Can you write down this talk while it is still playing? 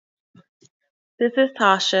This is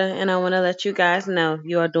Tasha, and I want to let you guys know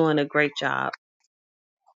you are doing a great job.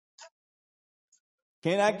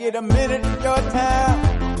 Can I get a minute of your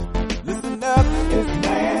time? Listen up, it's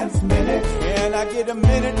Man's Minute. Can I get a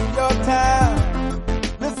minute of your time?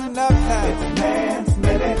 Listen up now, it's Man's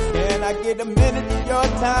Minute. Can I get a minute of your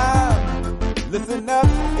time? Listen up,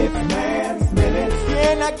 it's Man's Minute.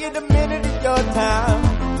 Can I get a minute of your time?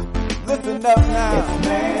 Listen up now, it's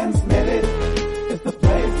Man's Minute. It's the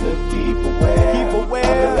place to keep aware. Keep aware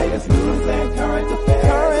of the latest news and current affairs.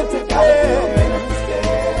 Current affairs.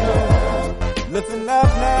 Listen up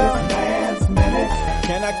now, it's Man's Minute.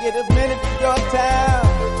 Can I get a minute of your time?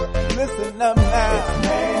 Listen up now, it's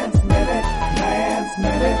Man's Minute. Man's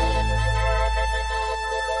Minute.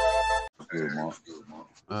 Good, Mark.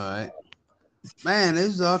 All right, man.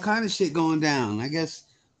 There's all kind of shit going down. I guess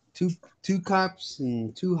two cops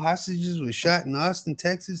and two hostages were shot in Austin,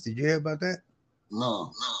 Texas. Did you hear about that?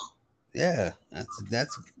 No. Yeah,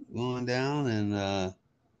 that's going down. And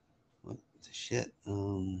what the shit?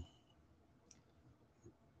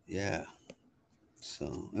 Yeah.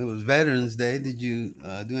 So it was Veterans Day. Did you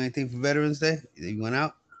do anything for Veterans Day? You went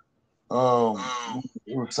out?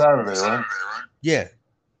 It was Saturday, right? Yeah.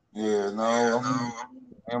 Yeah, no. Me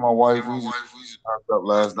and my wife, we just hopped up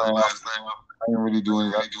last night. I didn't really do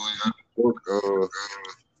anything. Work,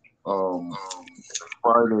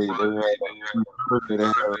 Friday, they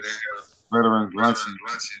had veterans luncheon.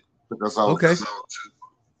 Took us out. Okay. To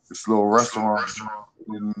this little restaurant.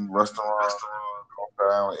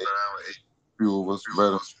 Down, ate. Few of us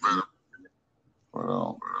veterans. But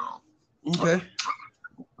Okay.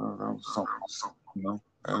 Something, you know.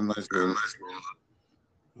 Had a nice day.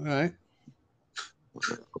 All right.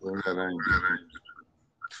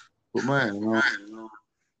 But man,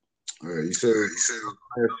 you said you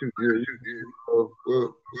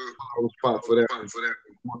spot for that. I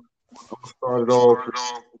started off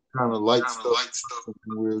kind of light stuff.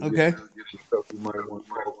 Okay. Stuff you might want to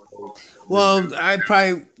talk about. Well, I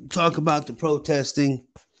probably talk about the protesting.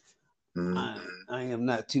 Mm-hmm. I am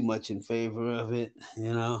not too much in favor of it,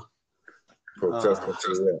 you know.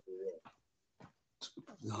 Protesting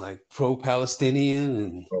like pro-Palestinian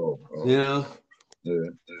and you know.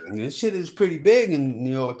 Yeah. And this shit is pretty big in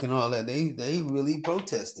New York and all that. They really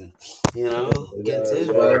protesting, you know, against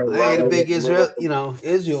Israel. I ain't a big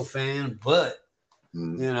Israel fan, but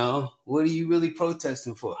you know, what are you really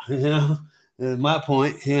protesting for? You know, that's my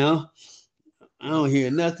point. You know, I don't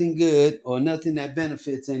hear nothing good or nothing that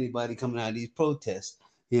benefits anybody coming out of these protests.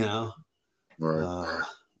 You know, right.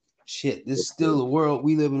 Shit. This is still a world.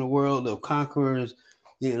 We live in a world of conquerors.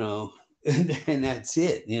 You know, and that's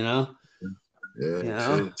it. You know. Yeah, you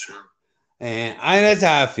know, true. And that's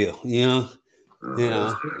how I feel, you know,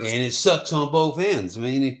 and it sucks on both ends. I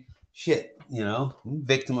mean, shit, you know,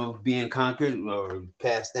 victim of being conquered or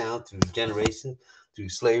passed down through generations, through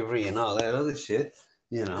slavery and all that other shit,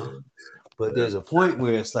 you know. But there's a point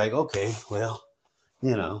where it's like, okay, well,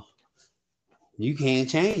 you know, you can't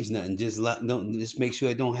change nothing. Just make sure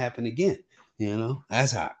it don't happen again. You know,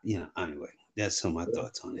 that's how, you know. Anyway, that's some of my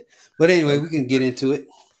thoughts on it. But anyway, we can get into it.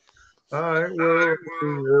 All right, well,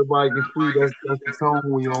 everybody can see that's the tone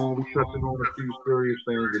we on. We touching on a few serious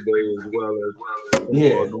things today as well as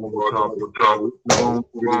normal topics.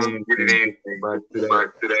 We're going to get in back to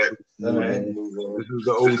that. This is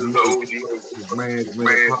the OG Man's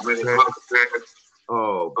Minute podcast.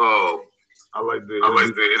 I like the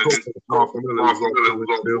Mark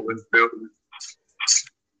Miller was building.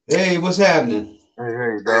 Hey, what's happening?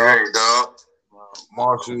 Hey, dog.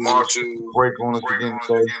 Marshall break on us again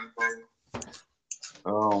today.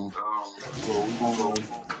 So we're gonna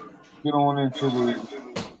get on into the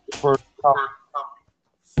first topic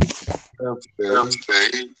of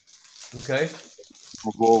today. Okay.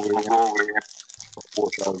 We'll go over here.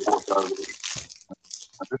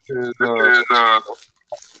 This is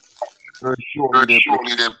very shortly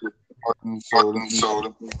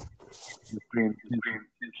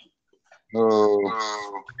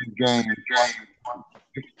game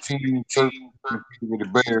 16-13 with the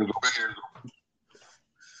Bears.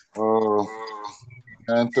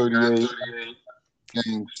 9:38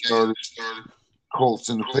 game started. Colts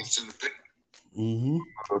in the pick.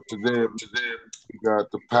 Today we got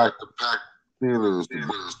the Pack Steelers, the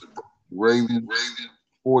Ravens,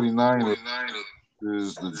 49ers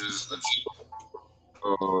is the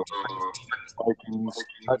Vikings,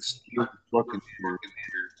 Buccaneers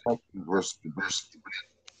versus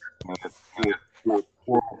the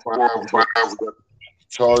 4-5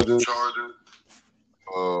 Chargers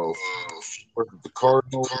versus the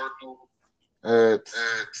Cardinals, at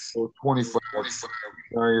 25.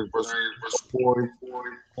 Giants versus Cowboys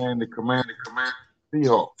and the Command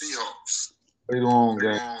Seahawks. Later on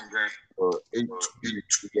game, 8-2. We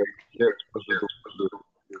got Jets versus the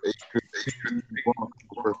 8-15 Broncos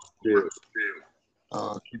versus Bills.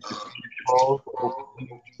 Keep your calls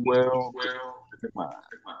well in mind.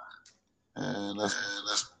 And that's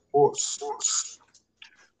sports.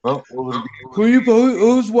 Well,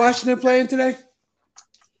 Who's Washington playing today?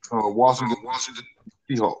 Washington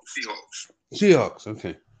Seahawks. Seahawks.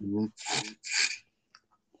 Okay. Mm-hmm.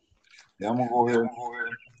 Yeah, I'm gonna go ahead and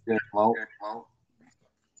get them out.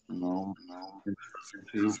 You know,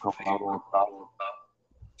 see who comes out on top.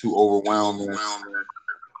 Too overwhelming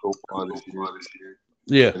so far this year.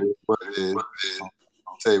 Yeah. It is what it is.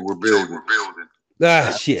 I'll say we're building.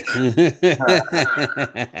 Ah, shit.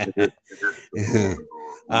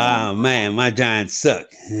 Oh, man, my Giants suck.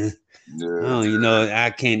 Yeah. Oh, you know, I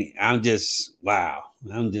can't. I'm just, wow.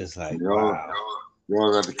 I'm just like, wow.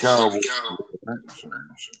 Y'all got the Cowboys.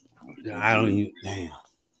 I don't even, damn.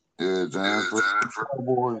 Yeah, Giants.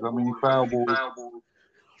 Cowboys. I mean, Cowboys.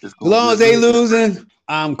 As long as they losing,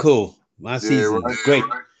 I'm cool. My season's great.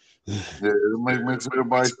 Yeah, it makes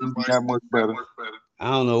everybody seem that much better. I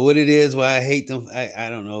don't know what it is why I hate them. I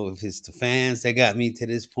don't know if it's the fans that got me to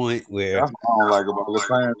this point where that's what I don't like about the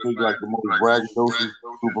fans. They like the most braggadocious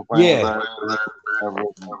super fans. Yeah.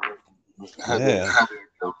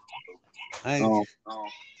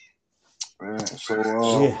 So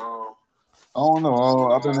I don't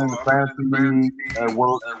know. I've been in the fantasy league at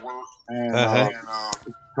work and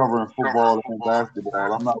covering football and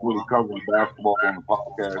basketball. I'm not really covering basketball on the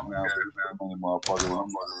podcast now.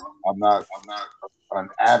 I'm not an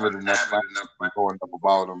avid enough fan to know enough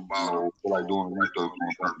about them. You know, feel like doing research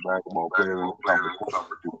on basketball players.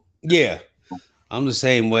 Yeah, I'm the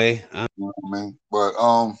same way. You know what I mean? But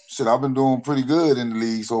shit, I've been doing pretty good in the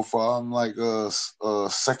league so far. I'm like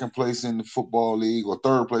second place in the football league or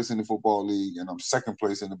third place in the football league, and I'm second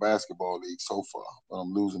place in the basketball league so far. But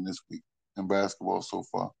I'm losing this week in basketball so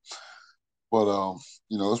far. But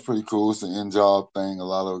you know, it's pretty cool. It's an in-job thing. A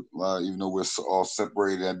lot, even though we're all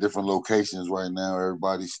separated at different locations right now,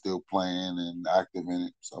 everybody's still playing and active in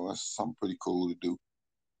it. So that's something pretty cool to do.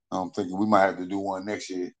 I'm thinking we might have to do one next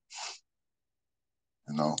year.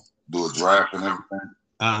 You know, do a draft and everything.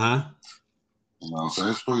 You know, so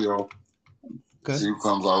it's pretty awesome. Okay. See who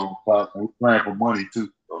comes out on top. And we're playing for money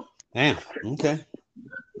too. So. Damn. Okay.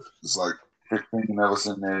 It's like 15 of us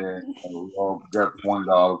in there, and we all got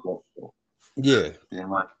 $20 up. So. Yeah. You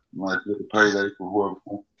might get a payday for whoever.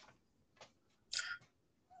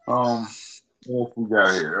 What else we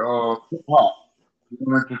got here? Hip hop. We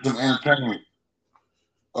went to some entertainment.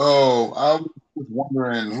 Oh, I was just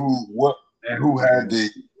wondering who had the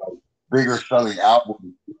bigger selling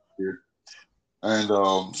albums this year. And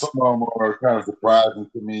some of them are kind of surprising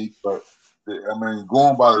to me, but I mean,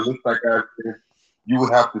 going by the list I got here, you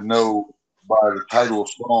would have to know by the title of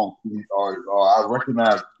songs who these artists are. I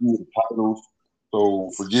recognize a few of the titles, so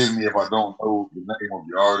forgive me if I don't know the name of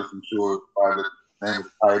the artist. I'm sure by the name of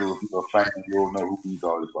the title, if you're a fan, you'll know who these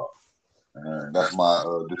artists are. And that's my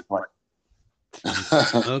disclaimer.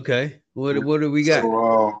 Okay. What do we got?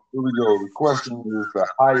 So here we go. The question is the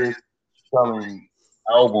highest selling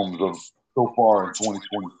albums of so far in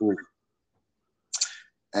 2023.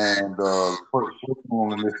 And first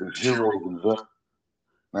one on the list is Heroes and Villains.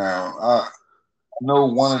 Now, I know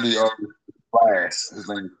one of the artists is Flash. His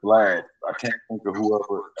name is Flash. I can't think of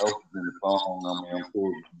whoever else is in the song. I mean, I'm sure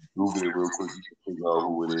if you Google it real quick, you can figure out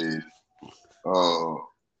who it is.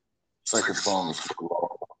 Second song is Her Law.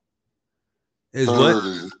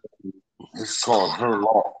 It's called Her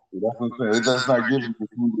Law. That's what I'm saying. It does not give you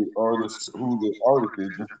who the artist is,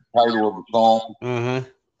 just the title of the song. All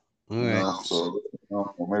right. So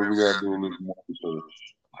maybe we gotta do a little more research.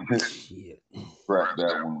 Scrap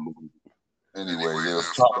that one. Anyway, there's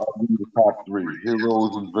top three: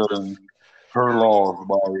 Heroes and Villains, Her Laws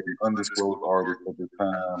by an undisclosed artist at the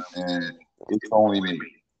time, and It's Only Me.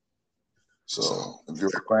 So if you're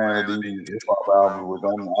a fan of these hip hop albums, which I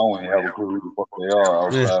don't even have a clue who the fuck they are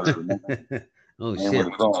outside of the name of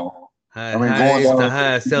the song. I mean, the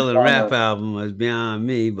highest selling rap album is beyond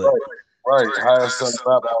me, but right, highest selling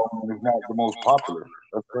rap album is not the most popular.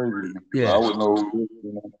 That's crazy. Yeah, I would know.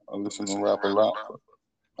 I listen to rap a lot. But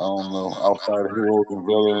I don't know. Outside of Heroes and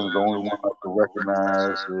Villains, the only one I can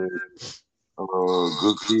recognize is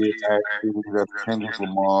Good Kid, Actually, that's Kendrick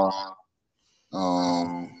Lamar.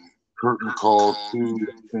 Curtain Call 2,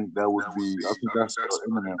 I think that's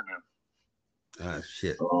Eminem.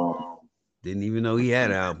 Shit. Didn't even know he had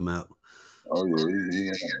an album out. Oh yeah,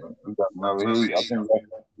 he got another. I think that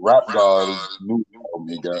Rap God is the new album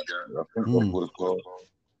he got. I think that's what it's called.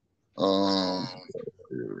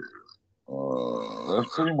 Yeah. That's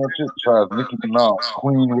pretty much it. Besides Nicki Minaj,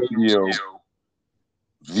 Queen Radio,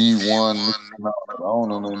 V1, Nicki Minaj. I don't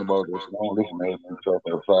know nothing about this. I don't listen to that stuff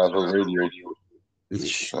outside her radio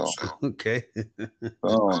show. So Okay. I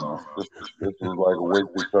don't know. This was like a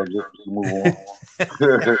wasted subject. Let's move on.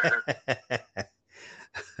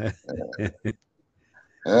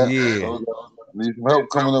 Yeah. So need some help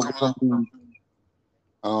coming up with some of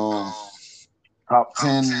these top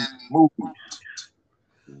 10 movies.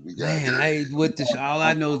 Man, all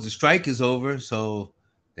I know is the strike is over, so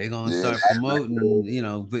they're gonna start promoting,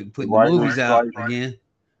 putting the movies out again.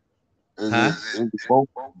 Is it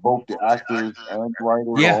both the actors and the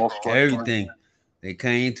writers? Yeah, everything. They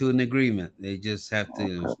came to an agreement. They just have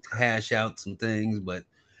to hash out some things, but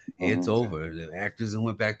it's over. The actors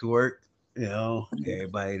went back to work.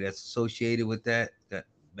 Everybody that's associated with that got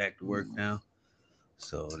back to work now.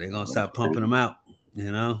 So they're gonna stop pumping them out.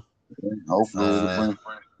 Hopefully it'll bring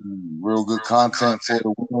real good content for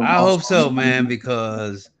the women. I hope so, man,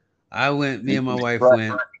 because me and my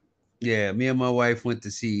wife went to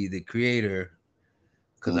see The Creator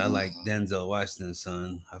because I like Denzel Washington's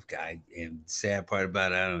son. And sad part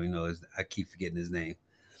about it, I don't even know I keep forgetting his name,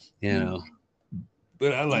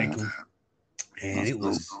 but I like him, and it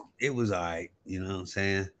was all right. You know what I'm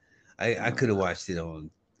saying? I could have watched it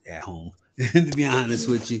at home, to be honest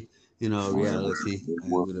with you. Reality.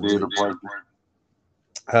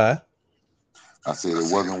 Huh? I said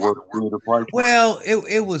it wasn't worth the price. Well,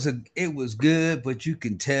 it was good, but you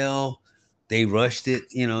can tell they rushed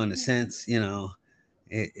it, in a sense, and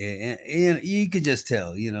you could just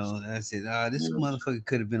tell, I said, this motherfucker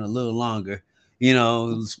could have been a little longer,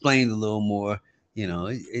 explained a little more,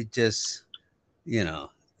 it just,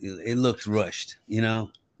 it looked rushed, and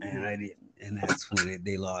I didn't, and that's when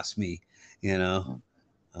they lost me,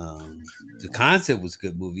 the concept was a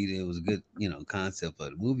good movie. It was a good, concept,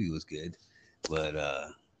 but the movie was good, but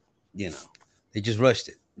they just rushed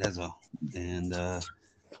it. That's all, and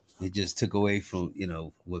it just took away from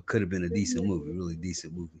what could have been a decent movie, really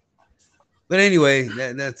decent movie. But anyway,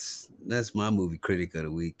 that's my movie critic of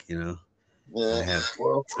the week. Yeah. On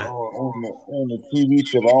the TV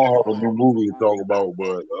show, I don't have a new movie to talk about,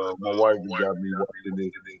 but my wife just got me watching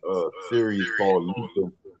this series called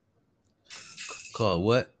Lupin. Called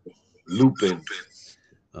what? Lupin.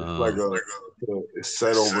 It's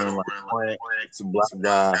set over in like France. It's a black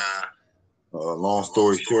guy. Long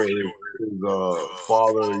story short, his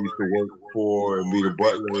father used to work for and be the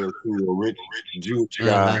butler to a rich Jewish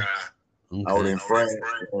guy out in France,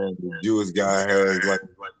 and the Jewish guy has like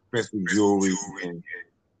expensive jewelry, and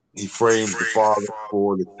he frames the father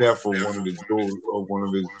for the theft of one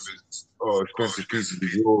of his expensive pieces of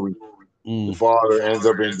jewelry. The father ends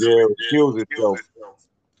up in jail, kills himself.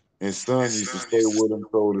 His son used to stay with him,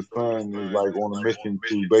 so the son is like on a mission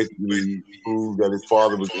to basically prove that his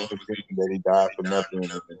father was innocent and that he died for nothing.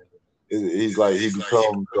 He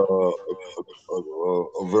becomes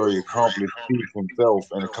a very accomplished thief himself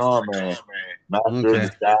and a con man, master of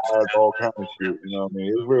disguise, all kinds of shit. You know what I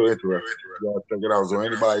mean? It's real interesting. You gotta check it out. So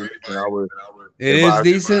anybody, it is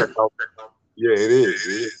decent. Yeah, it is.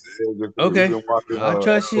 Okay, I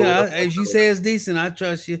trust you. As you say, it's decent. I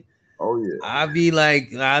trust you. Oh yeah.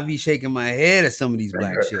 I'll be shaking my head at some of these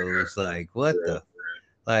black shows. Like, what the?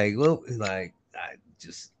 Like, what? Like,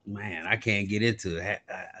 I can't get into it.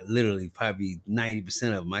 I literally, probably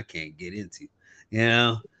 90% of them I can't get into.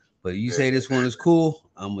 But you say this one is cool,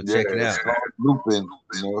 I'm gonna check it out. It's called Lupin.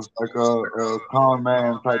 It's like a con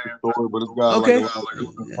man type of story, but it's got okay. Like a lot of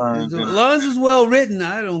different turns. As long as it's well written,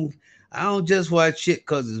 I don't just watch shit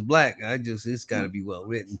because it's black. It's got to be well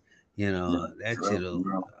written. That shit'll.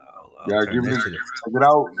 Yeah, check it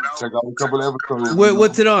out. Check out a couple of episodes.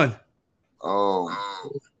 What's it on? Oh,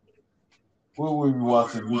 what will we be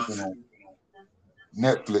watching on?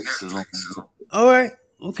 Netflix is on. All right.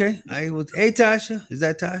 Okay. Hey, Tasha. Is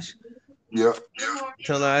that Tasha? Yeah.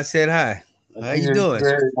 Tell her I said hi. How you doing?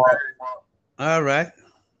 All right.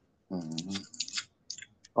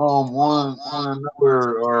 One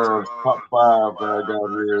another top 5 that I got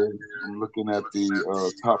here. I'm looking at the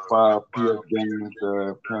top 5 PS games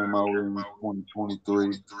that came out in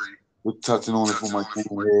 2023. We're touching on it for my team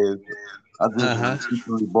heads. I just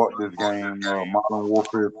recently bought this game, Modern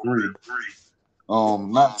Warfare 3.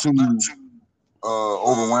 Not too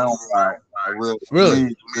overwhelmed by it.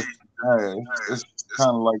 Really? It's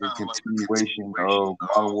kind of like a continuation of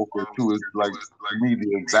Modern Warfare 2. It's like, to me,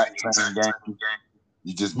 the exact same game.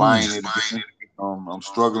 You just buying it again. I'm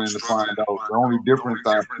struggling to find out. The only difference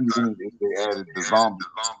I see in it is they added the zombies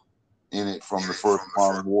in it from the first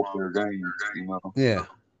Modern Warfare games, you know. Yeah.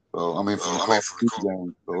 So I mean, from the Call of Duty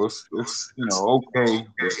games. So it's you know okay,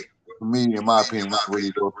 but for me, in my opinion, not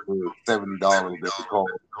really worth the $70 that they call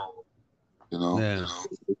it. You know, Yeah.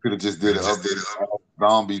 they could have just did an update of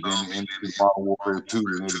zombies in Modern Warfare 2,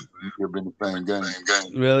 and it would have been the same game.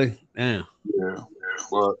 Really? Yeah. Yeah,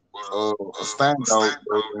 but a standout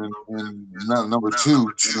in number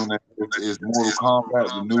 2 is Mortal Kombat,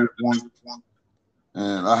 the newest one.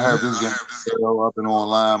 And I have this game up and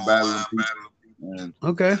online battling people, and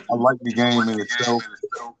Okay. I like the game in itself.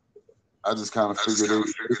 I just kind of figured they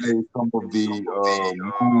made some of the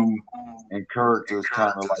moves and characters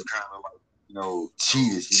kind of like, you know,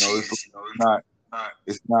 cheatish. You know,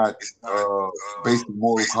 it's not basic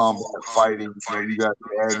Mortal Kombat fighting. You know, you got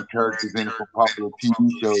adding characters in from popular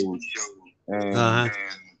TV shows and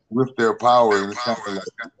with their power, and it's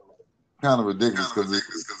kind of ridiculous because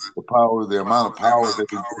the amount of power that they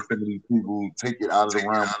give some of these people take it out of the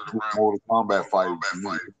realm of Mortal Kombat fighting.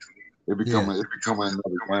 It's becoming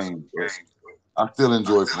another game. But I still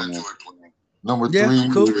enjoy playing it. Number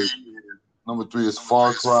three is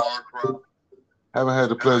Far Cry. Haven't had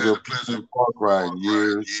the pleasure of playing Far Cry in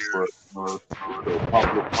years, but the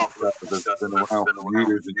popular Far Cry has been around for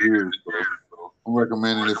years and years. So I'm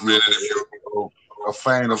recommending if you're a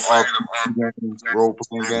fan of RPG games,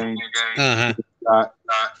 role-playing games.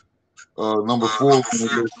 Number 4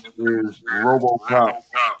 is RoboCop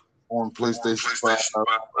on PlayStation 5.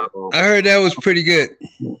 I heard that was pretty good.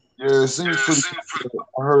 Yeah, it seems pretty good.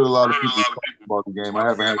 I heard a lot of people talk about the game. I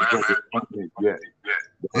haven't had the pleasure of playing it yet.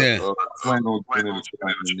 Yeah. Plan on getting it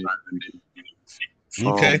in the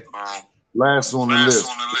Okay. Last on the list,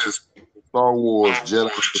 Star Wars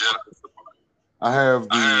Jedi. I have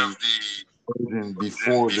the version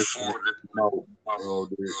before this one came out.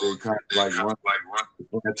 They kind of like run the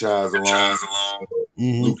franchise along.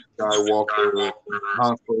 Luke Skywalker,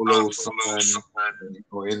 Han Solo's son, you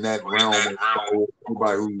know, in that realm of Star Wars.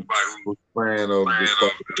 Anybody who's a fan of the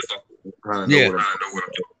Star Wars kind of know what I'm talking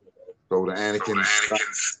about. So the Anakin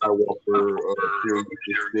Skywalker series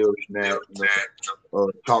is still in that, you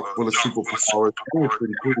know, chock full of superpowers. It was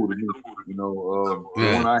pretty cool to me, you know. The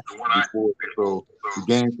one I had before, so the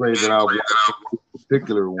gameplay that I watched, this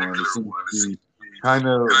particular one, it seems to be kind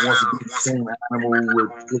of wants to be the same animal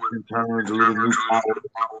with twists and turns, a little new power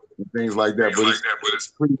and things like that. But it's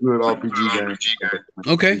pretty good RPG game.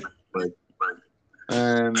 Okay.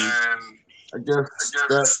 And I guess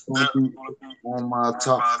that's going to be on my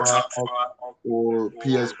top 5 for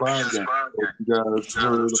PS5 games. So if you guys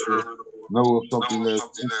heard or know of something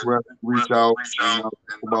that's interesting, reach out and I'll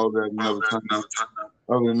talk about that another time.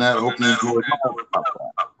 Other than that, I hope you enjoyed my top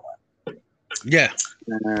 5. Yeah.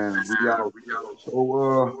 And we out. So,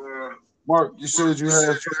 Mark, you said you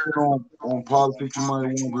had something on politics you might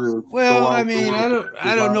want to. Well, I mean, I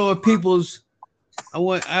don't know what people's. I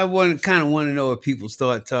kind of want to know what people's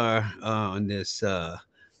thoughts are on this, the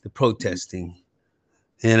protesting.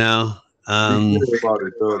 You know,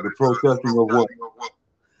 the protesting of what?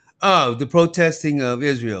 Oh, the protesting of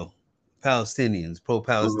Israel, Palestinians,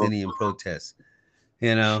 pro-Palestinian protests.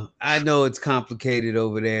 You know, I know it's complicated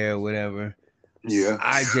over there or whatever. Yeah.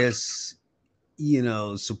 I just, you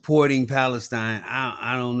know, supporting Palestine.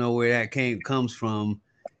 I don't know where that comes from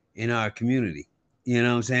in our community. You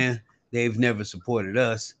know what I'm saying? They've never supported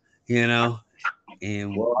us, you know.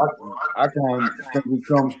 And well, I kind of think it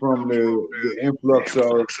comes from the influx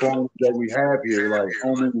of foreigners that we have here. Like,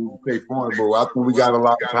 only we say foreign, but I think we got a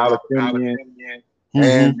lot of Palestinians.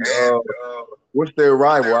 And what's their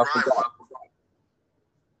rival? I forgot.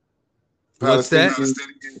 What's that?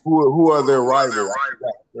 Who are their rivals?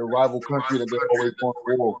 Their rival country that they're always going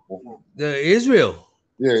to war for. Israel.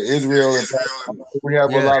 Yeah, Israel and Palestine. We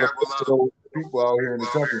have a lot of those people out here in the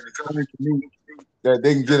country. It's funny to me that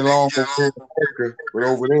they can get along over here in America, but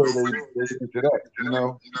over there they into that, you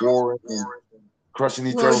know, war and crushing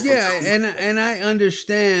each other. Yeah, and I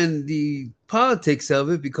understand the politics of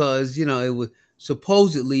it because, you know, it was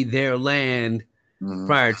supposedly their land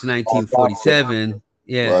prior to 1947.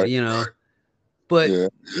 Yeah, right. You know, but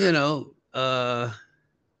you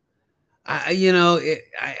know,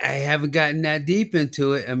 I haven't gotten that deep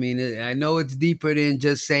into it. I mean, I know it's deeper than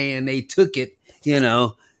just saying they took it, you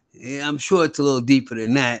know. I'm sure it's a little deeper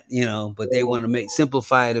than that, you know, but they want to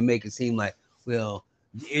simplify it and make it seem like, well,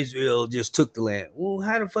 Israel just took the land. Well,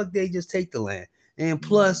 how the fuck they just take the land? And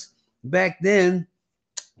plus, back then,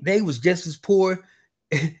 they was just as poor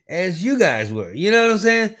as you guys were. You know what I'm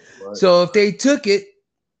saying? Right. So if they took it,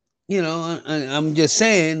 you know, I'm just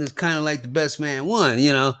saying, it's kind of like the best man won,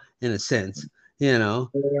 you know, in a sense, You know,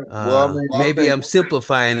 Well, I mean, I maybe think, I'm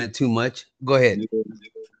simplifying it too much. Go ahead. yeah.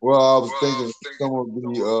 Well, I was thinking some of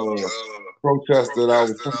the protests that I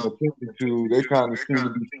was paying attention to, they kind of seem to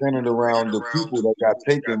be centered around the people that got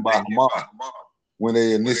taken by Hamas when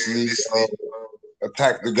they initially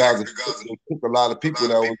attacked the Gaza Strip. They took a lot of people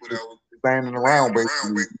that was just standing around,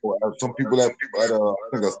 basically. Some people at I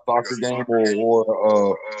think a soccer game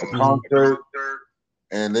or a concert,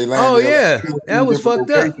 and they Oh landed at like yeah, 2 or 3 that was different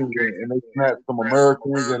fucked up. locations, and they snatched some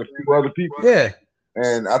Americans and a few other people. Yeah,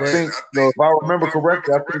 And I but think, if I remember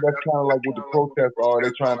correctly, I think that's kind of like what the protests are.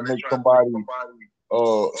 They're trying to make somebody,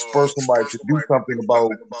 spur somebody to do something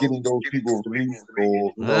about getting those people released,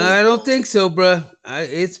 or I don't think so, bruh.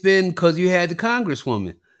 It's been because you had the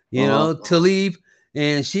Congresswoman, Tlaib,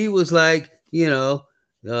 and she was like,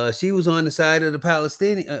 she was on the side of the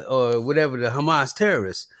Palestinian or whatever, the Hamas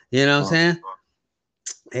terrorists. You know what I'm saying?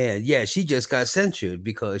 And yeah, she just got censured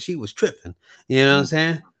because she was tripping. You know what I'm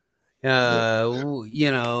saying?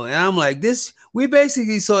 And I'm like, this. We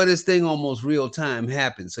basically saw this thing almost real time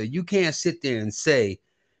happen. So you can't sit there and say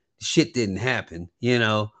shit didn't happen,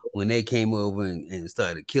 when they came over and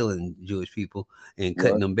started killing Jewish people and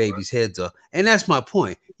cutting them babies' heads off. And that's my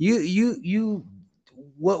point.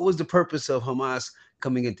 What was the purpose of Hamas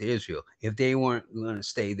coming into Israel if they weren't going to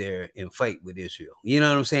stay there and fight with Israel? You know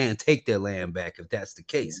what I'm saying? Take their land back if that's the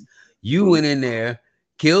case. You went in there,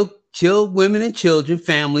 killed women and children,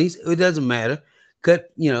 families. It doesn't matter.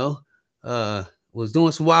 Was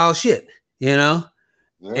doing some wild shit, and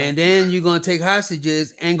then you're gonna take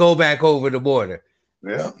hostages and go back over the border.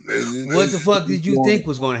 Yeah. What the fuck did you think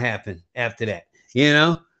was gonna happen after that?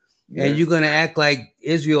 And you're gonna act like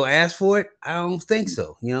Israel asked for it? I don't think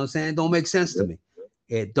so. You know what I'm saying? It don't make sense to me.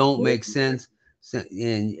 It don't make sense.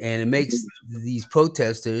 And it makes these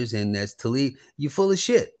protesters, and that's Tlaib, you full of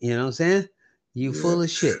shit. You know what I'm saying? You full of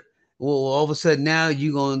shit. Well, all of a sudden now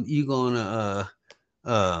you're gonna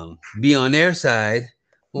be on their side.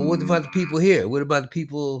 Well, what about the people here? What about the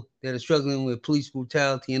people that are struggling with police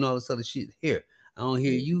brutality and all this other shit here? I don't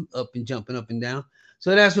hear you up and jumping up and down.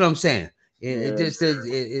 So that's what I'm saying.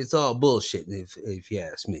 It's all bullshit, if you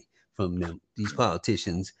ask me, from them, these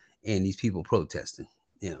politicians and these people protesting.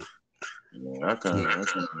 Yeah, I kind of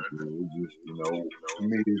just, to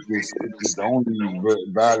me, it's just the only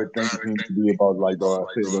valid thing seems to be about, like, I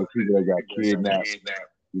said, those people that got kidnapped.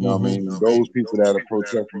 You know what I mean? Those people that are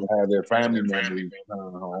protesting to have their family members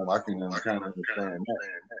home, I can kind of understand that.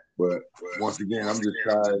 But once again, I'm just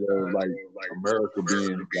tired of, like, America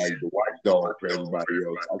being like the watchdog for everybody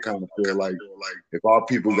else. I kind of feel like if our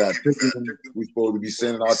people got taken, we're supposed to be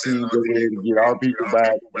sending our teams over there to get our people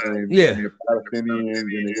back, and the Palestinians and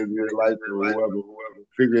the Israelites or whoever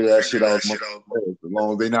figure that shit out. As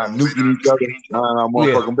long as they're not nuking each other, mind our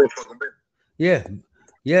motherfucking business.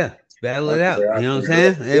 Yeah. Battle it out. You know what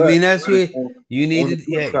I'm saying? I mean, that's what you needed.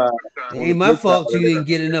 Yeah, it ain't my fault you didn't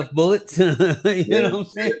get enough bullets. You know what I'm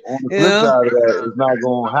saying? On the flip side of that, it's not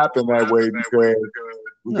going to happen that way because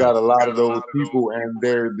we got a lot of those people and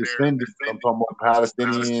their descendants. I'm talking about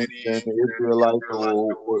Palestinians and the Israelites.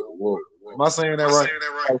 Or am I saying that right?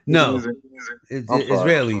 No,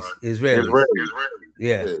 Israelis.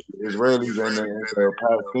 Yeah, Israelis and the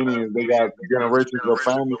Palestinians. They got generations of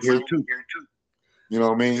family here too. You know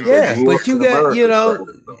what I mean? Yeah, but you got,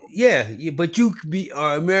 but you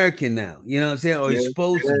are American now. You know what I'm saying? Or you're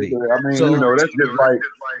supposed to be. I mean,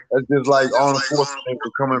 that's just like Arnold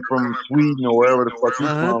Schwarzenegger coming from Sweden or wherever the fuck he's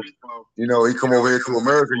from. He come over here to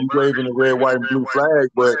America. You waving a red, white, and blue flag,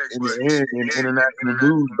 but in the end, in international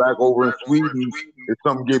news back over in Sweden, if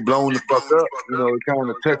something get blown the fuck up, it kind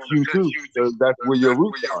of touch you too. So that's where your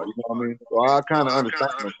roots are. You know what I mean? So I kind of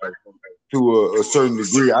understand that to a certain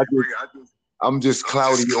degree. I'm just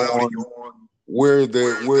cloudy on where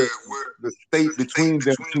the state between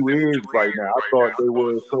them two is right now. I thought they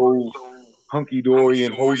were so hunky dory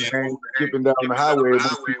and holding hands, skipping down the highway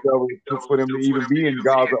amongst each other for them to even be in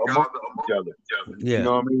Gaza amongst each other. Yeah. You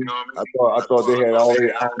know what I mean? I thought they had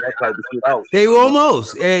already ironed that type of shit out. They were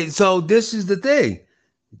almost. And so this is the thing.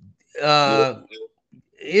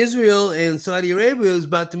 Israel and Saudi Arabia is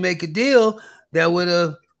about to make a deal that would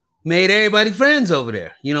have made everybody friends over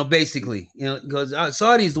there, basically, because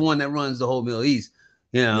Saudi is the one that runs the whole Middle East,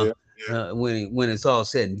 when it's all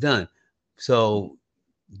said and done. So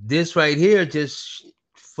this right here just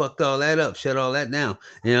fucked all that up, shut all that down.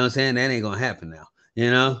 You know what I'm saying? That ain't gonna happen now,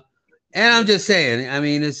 And I'm just saying, I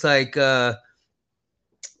mean, it's like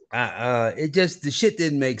it just, the shit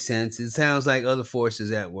didn't make sense. It sounds like other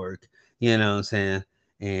forces at work, you know what I'm saying?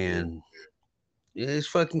 And it's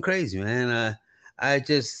fucking crazy, man.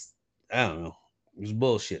 I don't know. It's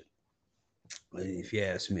bullshit. if you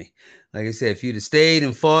ask me. Like I said, if you'd have stayed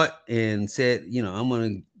and fought and said, I'm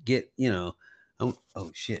gonna get,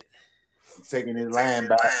 oh shit. Taking his land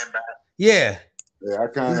back. Yeah. Yeah, I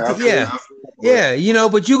kind of. Yeah.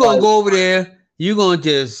 But you're gonna go over there. You're gonna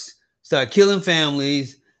just start killing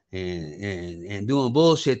families and doing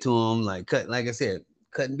bullshit to them, like I said,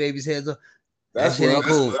 cutting babies' heads off. That's what I'm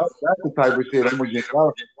cool. That's the type of shit I'm gonna get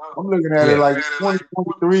out. I'm looking at it like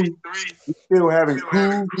 2023. We still having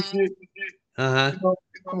coups and shit.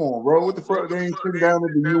 Come on, bro. What the fuck? They ain't sitting down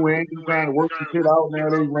at the UN trying to work some shit out now.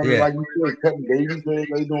 They running like you said, cutting babies.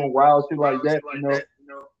 They doing wild shit like that,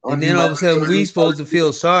 And then all of a sudden we supposed to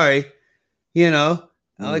feel sorry,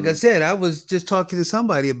 Like I said, I was just talking to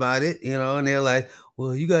somebody about it, and they're like,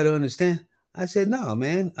 "Well, you got to understand." I said, "No,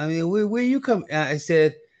 man. I mean, where you come?" I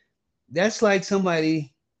said, "That's like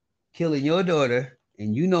somebody killing your daughter,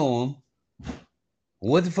 and you know them.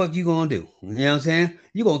 What the fuck you gonna do? You know what I'm saying?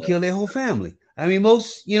 You gonna kill their whole family. I mean,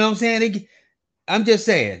 most, you know what I'm saying? I'm just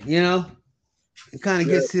saying, it kind of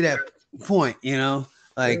gets to that point,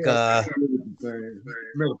 like,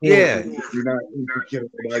 yeah.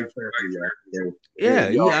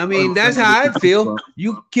 I mean, that's how I feel.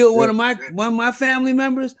 You kill one of my family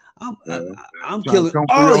members, I'm killing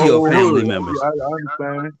all your family members. I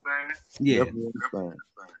understand. Yeah.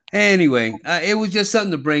 Anyway, it was just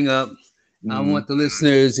something to bring up. I want the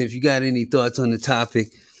listeners, if you got any thoughts on the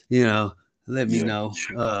topic, let me know.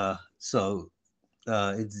 So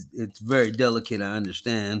it's very delicate. I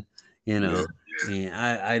understand, and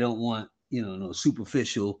I don't want no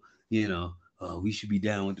superficial. We should be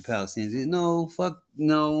down with the Palestinians. No, fuck,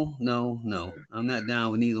 no. I'm not down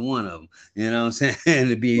with neither one of them. You know what I'm saying?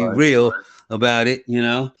 To be real about it,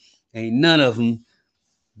 ain't none of them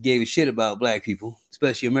gave a shit about black people,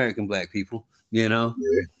 especially American black people.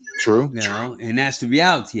 True. And that's the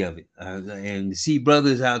reality of it. And to see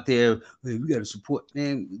brothers out there, hey, we got to support.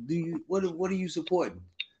 Man, what are you supporting?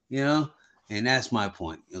 And that's my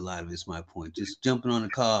point. A lot of it's my point. Just jumping on the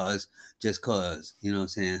cars just cause. You know what I'm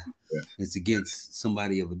saying? Yeah. It's against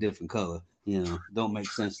somebody of a different color. Don't make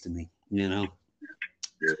sense to me. Yeah,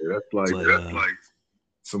 that's like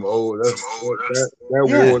some old that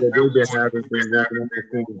war that they've been having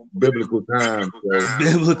since biblical times. So.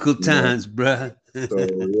 Biblical times, bruh. So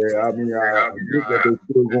I mean, I get that they're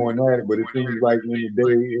still going at it, but it seems like in the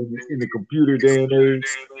day, in the computer day and age,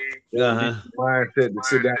 mindset to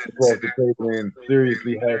sit down across the table and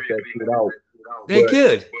seriously hash that shit out. They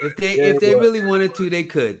could, if they really wanted to, they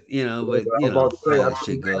could, But how that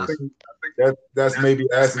shit goes. That's maybe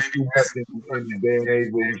asking too much in the day and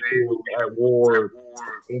age where we still at war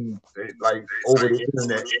like over the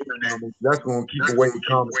internet. That's gonna keep away the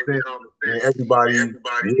common sense and everybody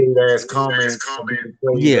weird ass comments.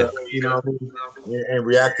 Yeah, what I mean? And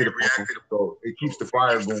react to the people. So it keeps the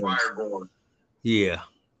fire going. Yeah.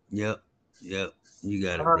 Yep. You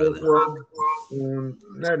got it, brother. Well, on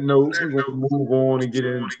that note, we're gonna move on and get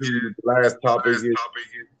into the last topic.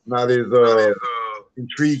 Not as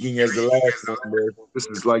intriguing as the last one, but this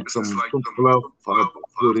is like some fluff I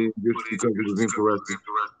put in just because it was interesting.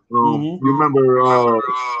 You remember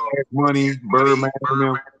Money, Birdman, and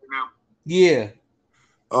them? Yeah.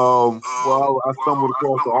 Well, I stumbled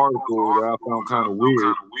across the article that I found kind of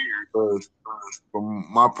weird because from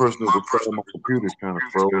my personal perspective, my computer's kind of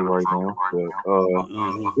frozen right now.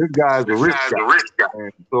 But this guy's a rich guy.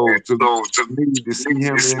 And so to me, to see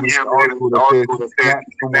him in this article that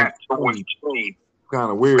says someone's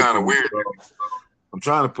kind of weird. I'm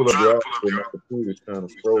trying to pull up the article, my computer's kind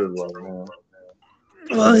of frozen right now.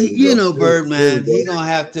 Well, Birdman, he gonna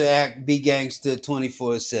have to be gangster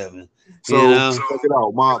 24/7. So check it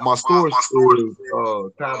out. My source is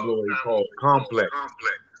tabloid called Complex.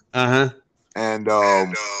 And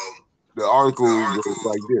the article goes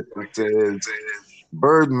like this. It says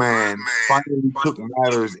Birdman finally took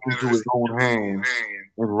matters into his own hands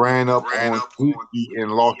and ran up on Gucci in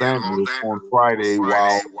Los Angeles on Friday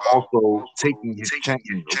while also taking his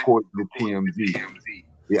change, according to TMZ.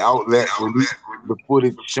 The outlet released the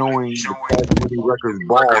footage showing the Cash Money Records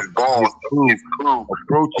boss and his crew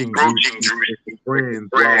approaching Gucci and his friends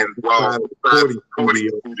while inside a recording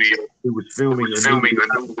studio. He was filming a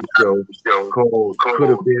new show called Could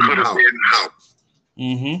Have Been House.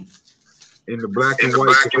 In the black and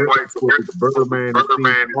white footage, Birdman is seen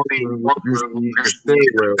partnering with Gucci in the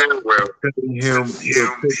stairwell, telling him to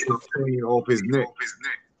take his chain off his neck.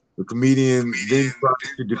 The comedian then tried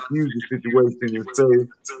to defuse the situation and say,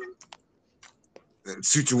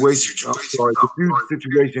 diffuse the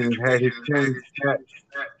situation and had his chain snatched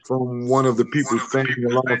from one of the people standing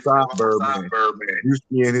alongside Birdman.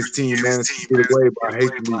 Gucci and his team managed to get away by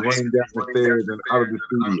hastily running down the stairs and out of the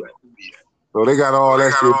studio. So they got all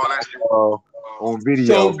that shit on video.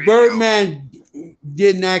 So Birdman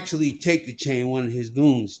didn't actually take the chain. One of his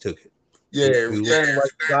goons took it. Yeah, it was standing right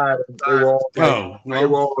beside him. They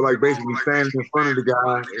were all like basically standing in front of the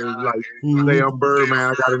guy and like say I'm Birdman,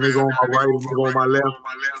 I got a nigga on my right, a nigga on my left.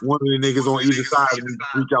 One of the niggas on either side of me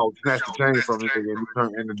reach out, snatch the chain from the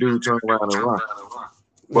nigga, and the dude turned around and run.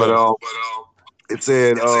 But it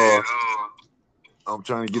said I'm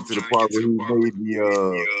trying to get to the part where he made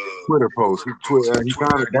the Twitter post. He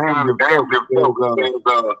kind of damned himself.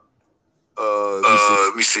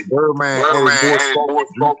 Let me see. Birdman added more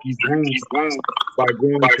salt to Drew's wound by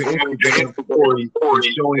going to Instagram story and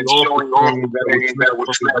showing off the chain that was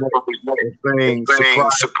snapped from his neck and saying,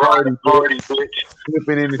 surprise party, bitch.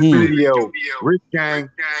 Flipping in the studio. Rich Gang.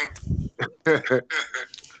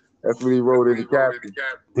 That's what he wrote in the caption.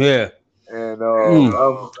 Yeah. And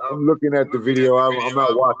I'm looking at the video. I'm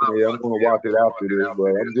not watching it. I'm going to watch it after this, but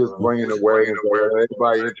I'm just bringing awareness.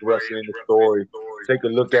 Anybody interested in the story, take a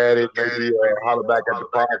look at it. Maybe holler back at the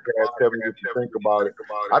podcast. Tell me what you think about it.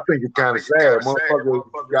 I think it's kind of sad.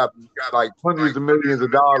 Motherfuckers got like hundreds of millions of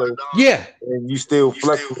dollars. Yeah. And you still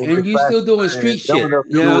flexing. And you still doing street shit. You know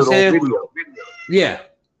what I'm saying? Yeah.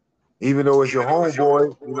 Even though it's your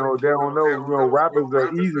homeboy, you know, they don't know, you know, rappers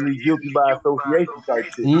are easily guilty by association type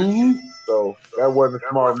shit. So that wasn't a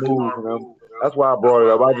smart move, you know. That's why I brought it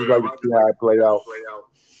up. I just like to see how it played out.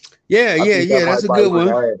 Yeah, that's a good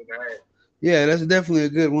one. Yeah, that's definitely a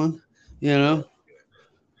good one, you know.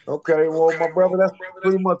 Okay, well, my brother, that's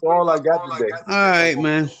pretty much all I got today. All right,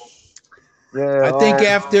 man. Yeah, I think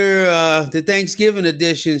after the Thanksgiving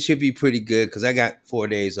edition should be pretty good because I got 4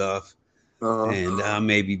 days off. And I'll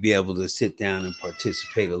maybe be able to sit down and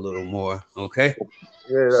participate a little more. Okay.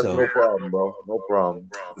 Yeah, that's no problem, bro. No problem.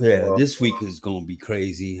 Yeah, this week is gonna be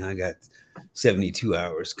crazy. I got 72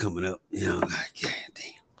 hours coming up. You know, like,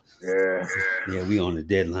 damn. Yeah, we on the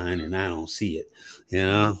deadline, and I don't see it. You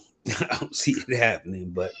know, I don't see it happening.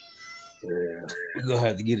 But we're gonna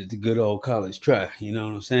have to get it the good old college try. You know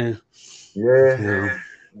what I'm saying? Yeah.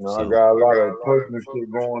 You know, I got a lot of personal shit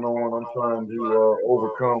going on. I'm trying to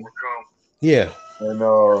overcome. Yeah. And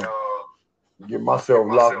get myself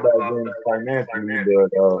locked back in financially, but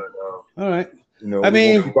all right. You know, I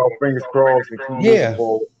mean, keep our fingers crossed and keep moving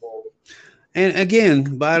forward. And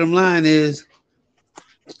again, bottom line is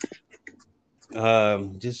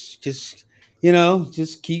just you know,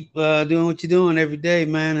 just keep doing what you're doing every day,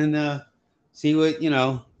 man, and see what, you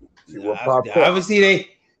know. Obviously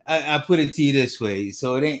I put it to you this way,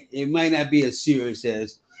 so it might not be as serious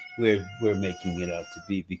as we're making it out to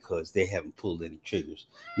be because they haven't pulled any triggers.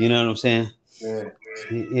 You know what I'm saying? Yeah.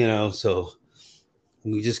 You know, so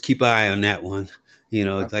we just keep an eye on that one. You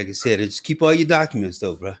know, like I said, just keep all your documents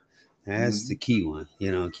though, bro. That's the key one.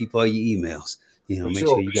 You know, keep all your emails. You know, make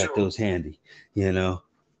sure you got those handy. You know,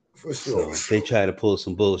 for sure. So if they try to pull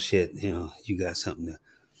some bullshit, you know, you got something to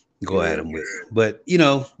go at them with. But you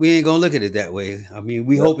know, we ain't gonna look at it that way. I mean,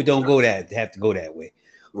 we hope it don't have to go that way.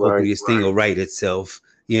 Hopefully, this thing will right itself.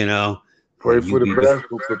 You know, pray for the best,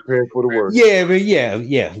 but prepare for the worst. Yeah, but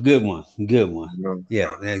yeah, good one.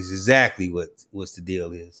 Yeah, that's exactly what's the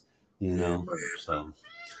deal is. You know, so.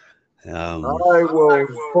 All right, well,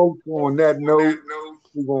 folks, on that note,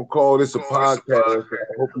 we're gonna call this a podcast.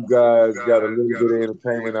 I hope you guys got a little bit of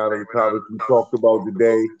entertainment out of the topics we talked about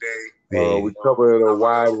today. We covered a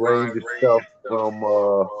wide range of stuff from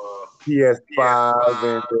PS5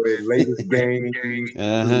 and the latest games.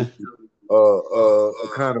 A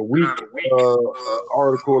kind of weak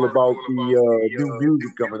article about the new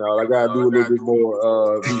music coming out. I gotta do a little bit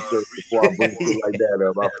more research before I bring shit like that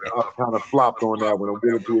up. I kind of flopped on that one. I'm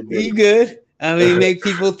willing to admit. You good? I mean, make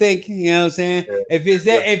people think. You know what I'm saying? If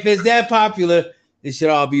it's that popular, it should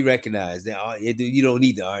all be recognized. You don't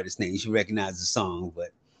need the artist name. You should recognize the song,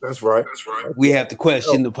 but. That's right. We have to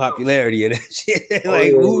question the popularity of that shit. Like,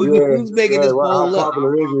 who's making this poll up?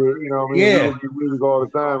 Popular is it? You know what I mean? Yeah. We do music all the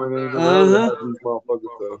time, and then these motherfuckers.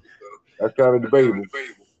 So that's kind of debatable.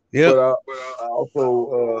 Yeah. But I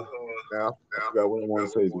also now I forgot what I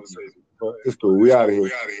want to say. But it's cool. We out of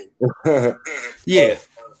here. Yeah.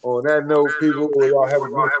 On that note, people, y'all have a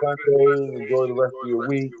good Sunday. Enjoy the rest of your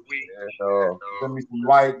week. And send me some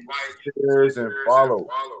likes, shares, and follow.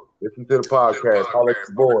 Listen to the podcast. I'll let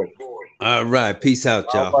you boy. All right. Peace out,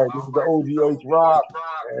 y'all. All right. This is the OGH Rock.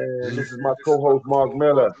 And this is my co-host, Mark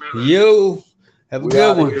Miller. Yo. Have a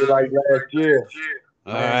good one. Like last year.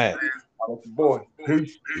 All right. I'll let you boy.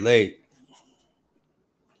 Peace. Late.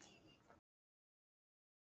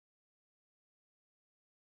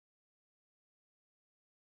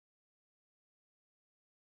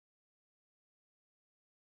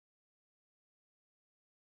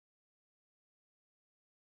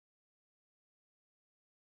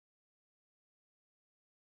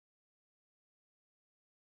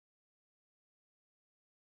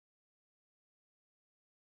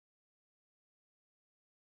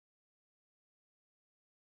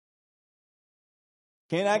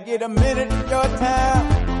 Can I get a minute of your time?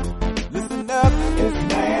 Listen up,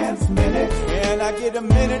 it's Man's Minute. Can I get a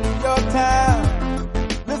minute of your time?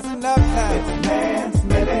 Listen up now, it's Man's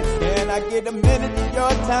Minute. Can I get a minute of your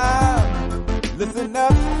time? Listen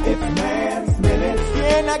up, it's Man's Minute.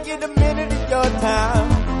 Can I get a minute of your time?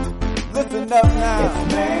 Listen up now,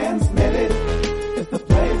 it's Man's Minute. It's the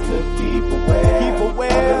place to keep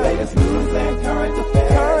aware of the latest news and current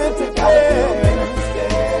affairs.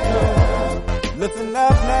 Listen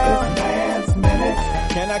up now, it's Man's Minute.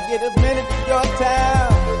 Can I get a minute of your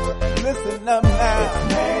time? Listen up now, it's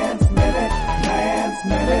Man's Minute, Man's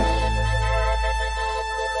Minute.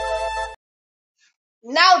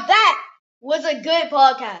 Now that was a good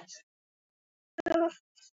podcast.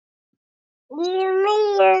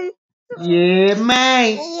 Yeah,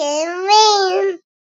 man. Yeah, man.